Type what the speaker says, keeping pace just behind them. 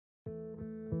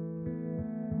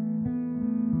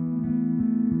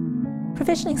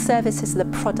Provisioning services are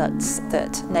the products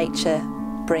that nature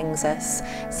brings us,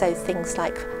 so things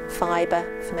like fibre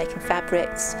for making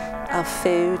fabrics, our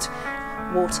food,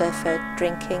 water for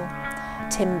drinking,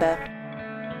 timber.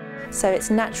 So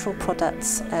it's natural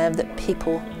products that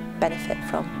people benefit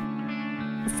from.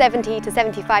 70 to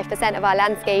 75% of our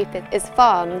landscape is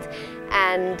farmed,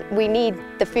 and we need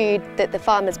the food that the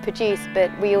farmers produce, but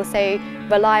we also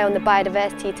rely on the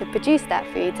biodiversity to produce that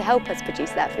food, to help us produce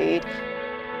that food.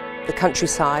 The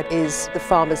countryside is the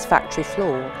farmer's factory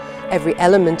floor. Every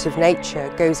element of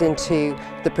nature goes into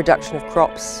the production of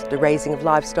crops, the raising of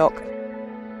livestock.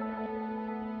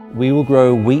 We will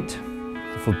grow wheat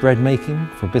for bread making,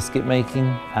 for biscuit making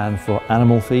and for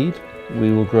animal feed.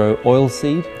 We will grow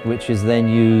oilseed, which is then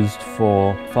used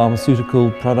for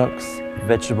pharmaceutical products,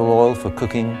 vegetable oil for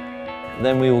cooking.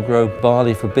 Then we will grow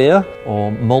barley for beer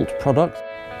or malt products.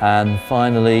 And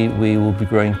finally, we will be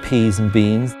growing peas and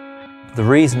beans. The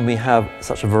reason we have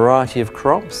such a variety of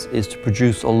crops is to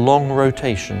produce a long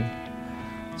rotation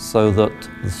so that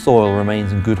the soil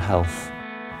remains in good health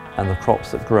and the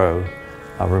crops that grow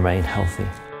remain healthy.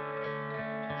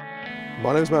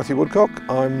 My name is Matthew Woodcock.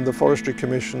 I'm the Forestry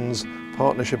Commission's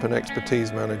Partnership and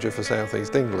Expertise Manager for South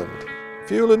East England.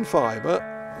 Fuel and fibre,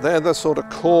 they're the sort of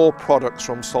core products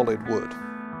from solid wood.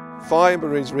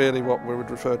 Fibre is really what we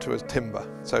would refer to as timber,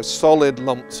 so solid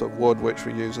lumps of wood which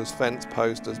we use as fence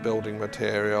posts, as building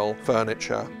material,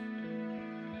 furniture.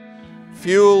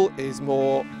 Fuel is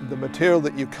more the material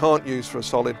that you can't use for a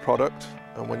solid product,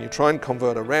 and when you try and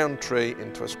convert a round tree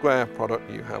into a square product,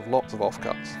 you have lots of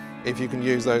offcuts. If you can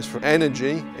use those for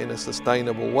energy in a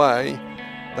sustainable way,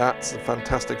 that's a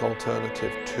fantastic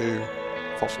alternative to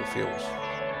fossil fuels.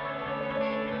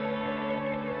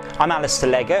 I'm Alister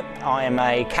Leggatt. I am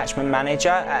a catchment manager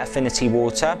at Affinity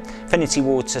Water. Affinity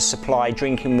Water supply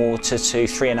drinking water to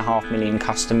 3.5 million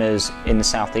customers in the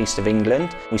southeast of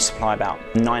England. We supply about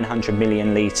 900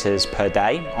 million litres per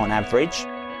day on average.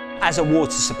 As a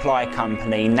water supply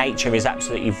company, nature is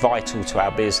absolutely vital to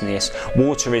our business.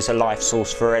 Water is a life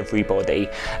source for everybody.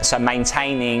 So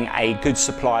maintaining a good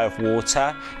supply of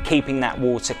water, keeping that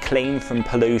water clean from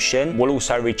pollution, will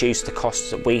also reduce the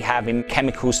costs that we have in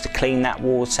chemicals to clean that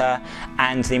water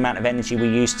and the amount of energy we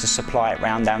use to supply it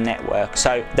around our network.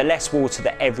 So the less water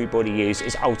that everybody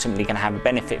uses is ultimately going to have a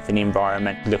benefit for the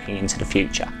environment looking into the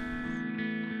future.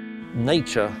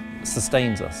 Nature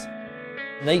sustains us.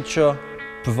 Nature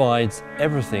provides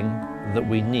everything that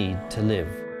we need to live.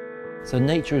 So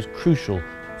nature is crucial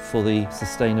for the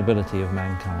sustainability of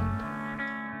mankind.